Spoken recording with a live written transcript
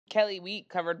Kelly, we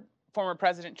covered former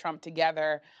President Trump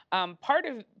together. Part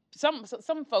of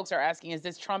some folks are asking, is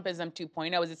this Trumpism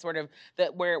 2.0? Is it sort of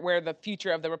where the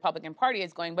future of the Republican Party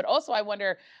is going? But also, I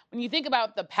wonder, when you think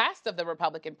about the past of the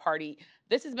Republican Party,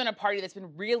 this has been a party that's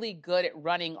been really good at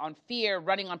running on fear,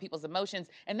 running on people's emotions,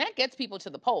 and that gets people to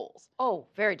the polls. Oh,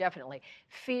 very definitely.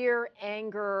 Fear,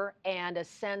 anger, and a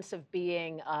sense of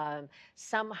being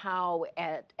somehow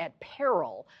at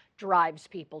peril drives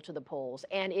people to the polls.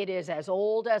 And it is as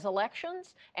old as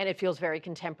elections, and it feels very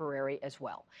contemporary as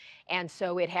well. And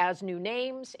so it has new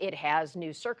names, it has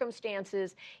new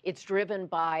circumstances, it's driven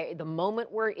by the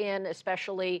moment we're in,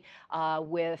 especially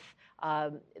with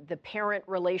the parent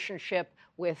relationship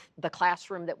with the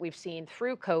classroom that we've seen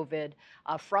through COVID,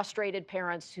 frustrated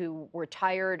parents who were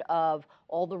tired of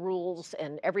all the rules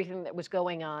and everything that was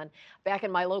going on. Back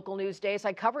in my local news days,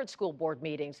 I covered school board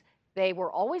meetings. They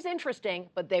were always interesting,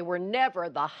 but they were never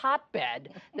the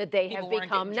hotbed that they have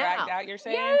become now. Dragged out, you're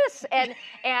saying? Yes,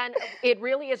 and it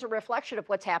really is a reflection of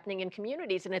what's happening in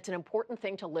communities, and it's an important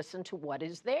thing to listen to what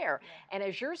is there. Yeah. And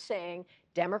as you're saying,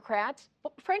 Democrats,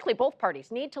 frankly, both parties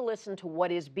need to listen to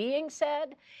what is being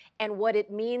said and what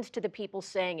it means to the people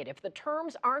saying it. If the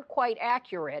terms aren't quite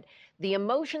accurate, the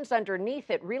emotions underneath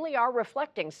it really are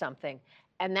reflecting something.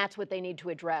 And that's what they need to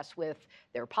address with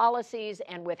their policies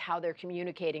and with how they're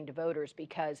communicating to voters,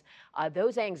 because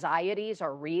those anxieties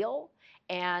are real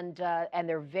and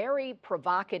they're very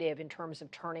provocative in terms of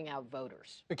turning out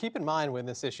voters. But keep in mind when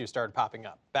this issue started popping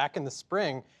up. Back in the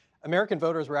spring, American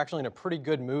voters were actually in a pretty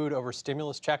good mood over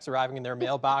stimulus checks arriving in their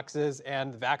mailboxes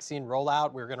and the vaccine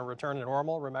rollout. We were going to return to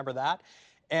normal. Remember that?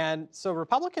 And so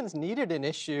Republicans needed an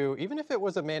issue, even if it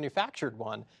was a manufactured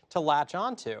one, to latch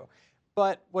onto.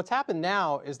 But what's happened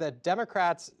now is that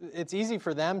Democrats, it's easy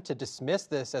for them to dismiss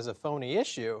this as a phony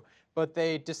issue, but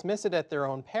they dismiss it at their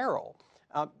own peril.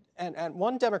 And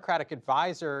one Democratic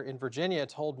advisor in Virginia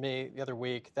told me the other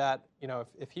week that, you know,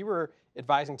 if he were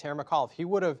advising Terry McAuliffe, he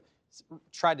would have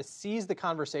tried to seize the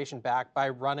conversation back by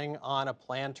running on a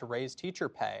plan to raise teacher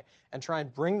pay and try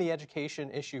and bring the education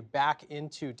issue back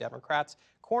into Democrats'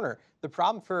 corner. The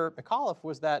problem for McAuliffe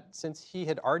was that since he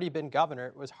had already been governor,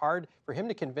 it was hard for him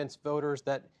to convince voters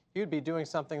that he would be doing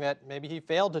something that maybe he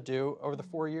failed to do over the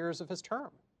 4 years of his term.